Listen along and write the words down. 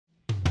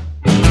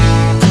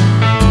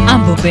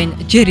ამბობენ,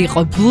 ჯერ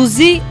იყო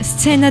ბლუზი,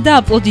 სცენა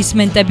და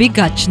აპლოდისმენტები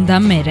გაჩნდა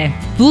მერე.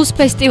 ბლუზ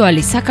ფესტივალი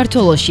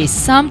საქართველოში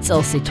 3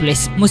 წელს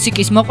ითვლის.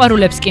 მუსიკის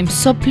მოყვარულებს კი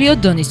მსოფლიო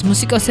დონის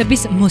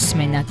მუსიკოსების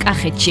მოსმენა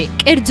კახეთში,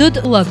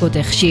 კერძოდ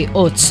ლაგოდეხში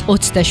 20,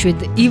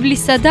 27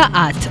 ივლისსა და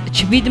 10,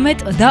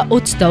 17 და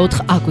 24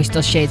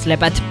 აგვისტოს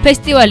შეეძლებათ.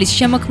 ფესტივალის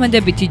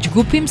შემოქმედებითი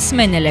ჯგუფი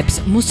მსმენელებს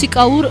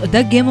მუსიკალურ და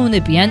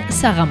გემოვნებიან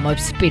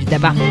საღამოებს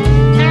პირდება.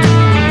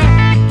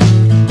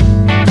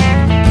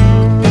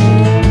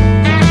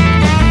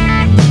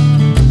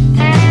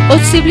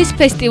 ოცივლის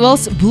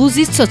ფესტივალს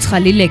ბლუზის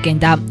ცოცხალი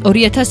ლეგენდა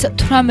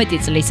 2018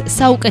 წლის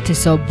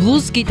საუკეთესო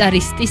ბლუზ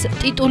გიტარისტის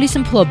ტიტულის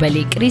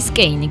მფლობელი კრის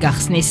კეინი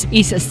გახსნის.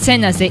 ის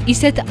სცენაზე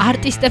ისეთ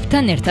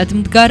არტისტებთან ერთად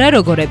მდგარა,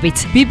 როგორებიც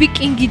ბიბი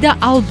კინგი და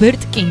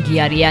ალბერტ კინგი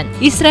არიან.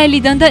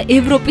 ისრაელიდან და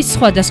ევროპის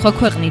სხვადასხვა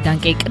ქვეყნიდან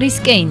კი კრის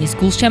კეინის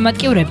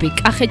გულშემატკივრები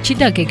კახეთში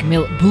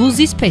დაგეგმილ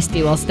ბლუზის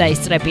ფესტივალს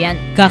დაესწრებიან.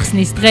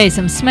 გახსნის დღეს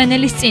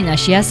მსმენელის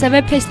წინაშე ასევე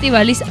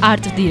ფესტივალის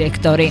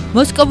არტ-დირექტორი,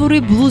 მოსკოვური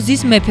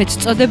ბლუზის მეფედ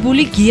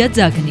წოდებული გია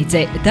ძაგნი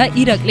და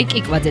ირაკლი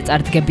კიკვაძე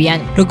წარდგებიან.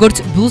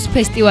 როგორც ბლუზ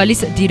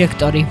ფესტივალის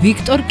დირექტორი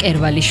ვიქტორ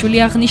კერვალიშვილი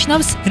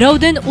აღნიშნავს,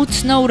 რაოდენ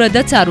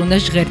უცნაურადაც არ უნდა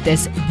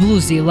ჟღერდეს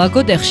ბლუზი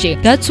ლაგოდეხში,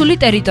 დაცული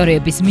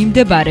ტერიტორიების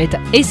მიმდებარედ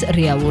ეს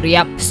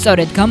რეალურია.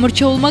 სწორედ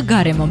გამორჩეულმა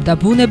გარემომ და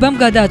ბუნებამ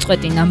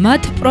გადააწყვეტინა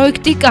მათ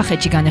პროექტი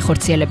კახეთში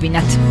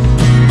განეხორციელებინათ.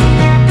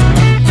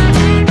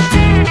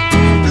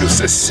 ბლუზს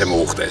ისე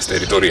მოუხდა ეს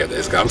ტერიტორია და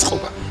ეს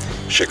გამწყობა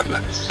შექმნა,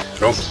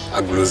 რომ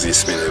აქ ბლუზი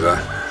ისმინება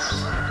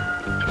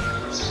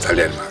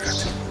ძალიან მაგრად.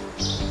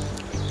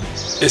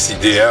 ეს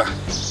იდეა,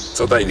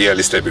 ცოტა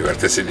იდეალისტები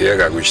ვართ, ეს იდეა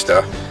გაგვიჩნდა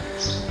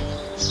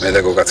მე და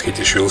გოგაც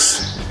ქითიშვილს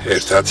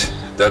ერთად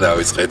და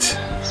დავიწყეთ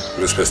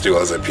ბლუზ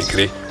ფესტივალზე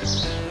ფიქრი.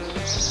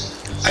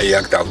 აი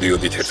აქ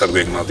დავდიოდით ერთად,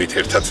 გვეგმავდით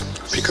ერთად,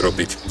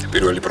 ფიქრობდით,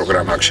 პირველი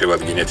პროგრამა აქ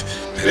შევადგინეთ.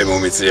 მე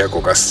მომიწია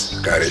გოგას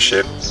გარეშე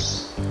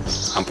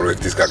ამ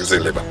პროექტის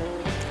გაგრძელება.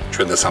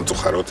 ჩვენ და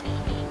სამწუხაროდ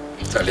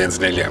ძალიან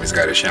ძნელია ამის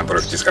გარეშე ამ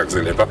პროექტის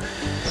გაგრძელება.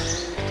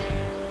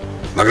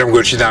 მაგრამ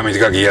გვერდში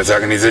დამიდგა გია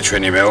ძაგნიძე,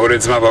 ჩვენი მეორე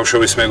ძმა,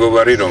 ბავშვობის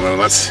მეგობარი,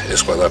 რომელმაც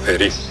ეს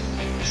ყველაფერი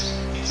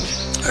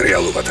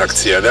რეალობად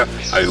აქცია და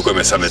აი უკვე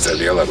მესამე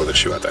წელია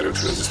ლაგოდეხში ვატარებთ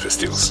ბლუზის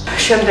ფესტივალს.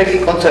 შემდეგი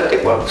კონცერტი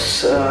გვაქვს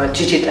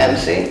ჯიჯი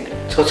ტემზი,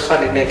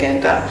 ცოცხალი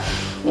ლეგენდა.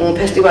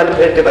 ფესტივალი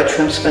პერდება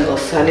ჩვენ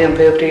მსმენელს ძალიან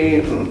ბევრი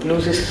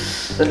ბლუზის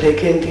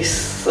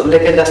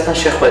ლეგენდასთან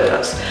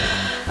შეხვედრას.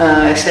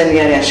 ესენი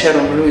არიან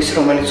შერონ ბლუის,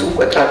 რომელიც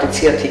უკვე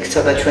ტრადიციად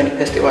იქცა და ჩვენი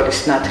ფესტივალის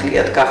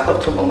ნაწილია,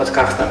 გახლავთ, რომელმაც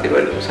გახსნა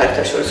პირველი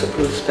საერთაშორისო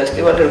ბლუზის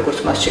ფესტივალი, როგორც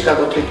მას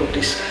ჩიკაგო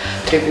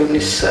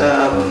ტრიბიუნის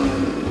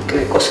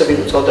კოსები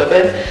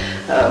უწოდებენ,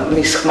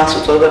 მის ხმას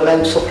უწოდებენ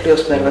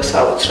მსოფლიოს მერვე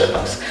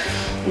საოცრებას.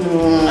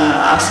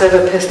 ასევე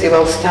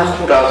ფესტივალს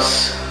დახურავს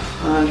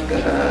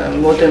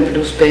modern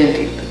blues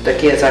band-ი და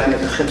გია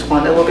ძაგნიძის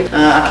ხელმძღვანელობით.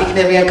 აქ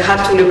იქნებიან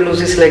ქართული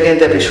ბლუზის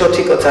ლეგენდები,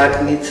 შოთიკო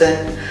ძაგნიძე,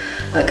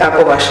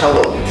 კაკო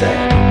ვაშალოვიძე.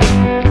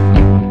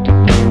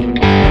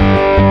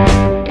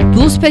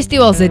 ბლუზ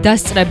ფესტივალზე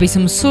დასწრების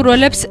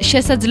მსურველებს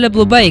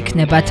შესაძლებლობა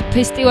ექნებათ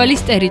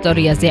ფესტივალის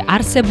ტერიტორიაზე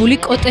არსებული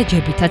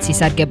კოტეჯებითაც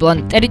ისარგებლონ.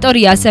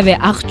 ტერიტორია ასევე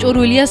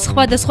აღჭურვილია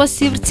სხვადასხვა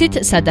სივრცით,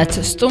 სადაც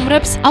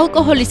სტუმრებს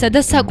ალკოჰოლისა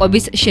და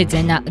საკვების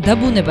შეძენა და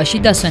ბუნებაში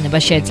დასვენება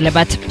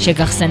შეეძლებათ.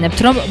 შეგახსენებთ,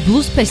 რომ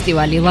ბლუზ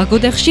ფესტივალი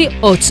ლაგოდეხში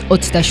 20,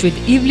 27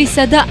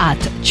 ივლისსა და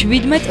 10,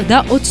 17 და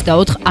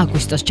 24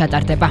 აგვისტოს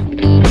ჩატარდება.